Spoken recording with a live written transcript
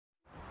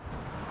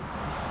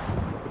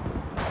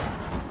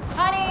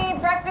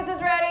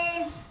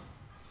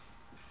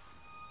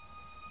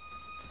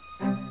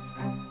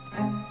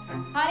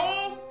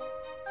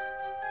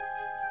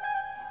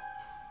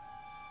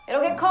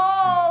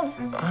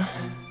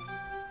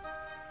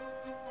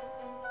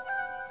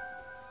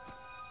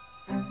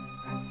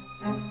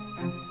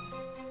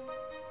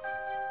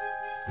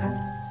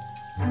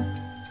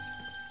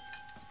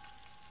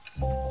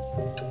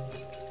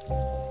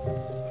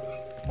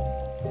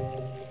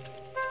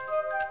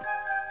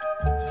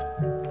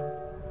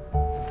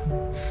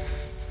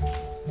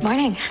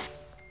Morning.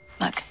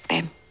 Look,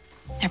 babe,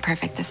 they're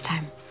perfect this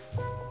time.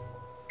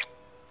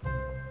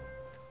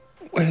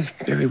 What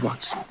if Barry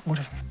walks? What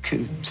if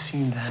could have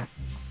seen that?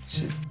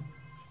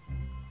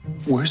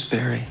 Where's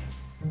Barry?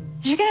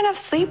 Did you get enough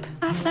sleep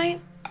last night?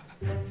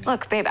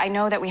 Look, babe, I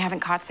know that we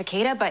haven't caught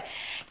Cicada, but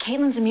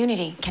Caitlin's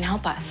immunity can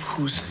help us.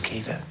 Who's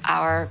Cicada?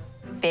 Our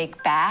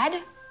big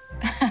bad?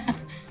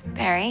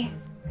 Barry,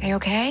 are you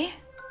okay?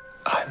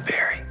 I'm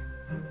Barry.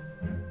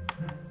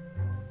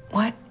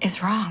 What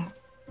is wrong?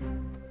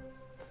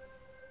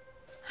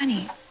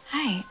 Honey,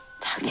 hi,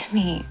 talk to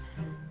me.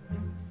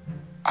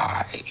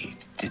 I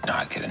did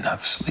not get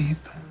enough sleep.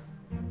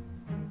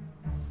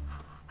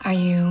 Are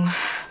you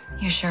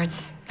sure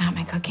it's not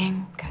my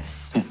cooking?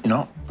 Because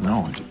No.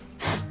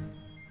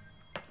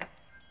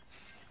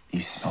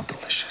 These smell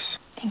delicious.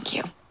 thank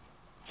you.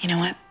 You know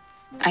what?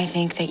 I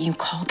think that you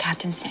call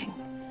Captain Singh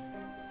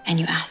and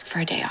you ask for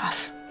a day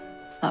off.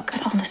 Look,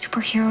 with all the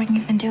superheroing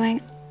you've been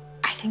doing,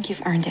 I think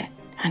you've earned it,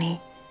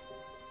 honey.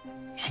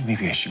 You think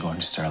maybe I should go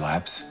into Star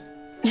Labs?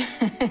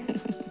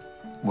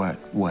 What?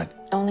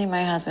 Only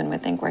my husband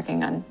would think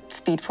working on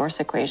Speed Force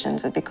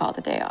equations would be called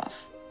a day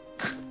off.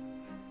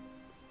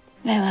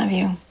 I love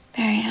you,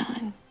 Barry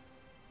Allen.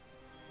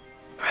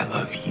 I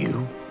love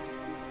you,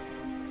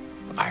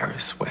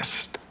 Iris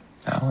West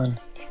Allen.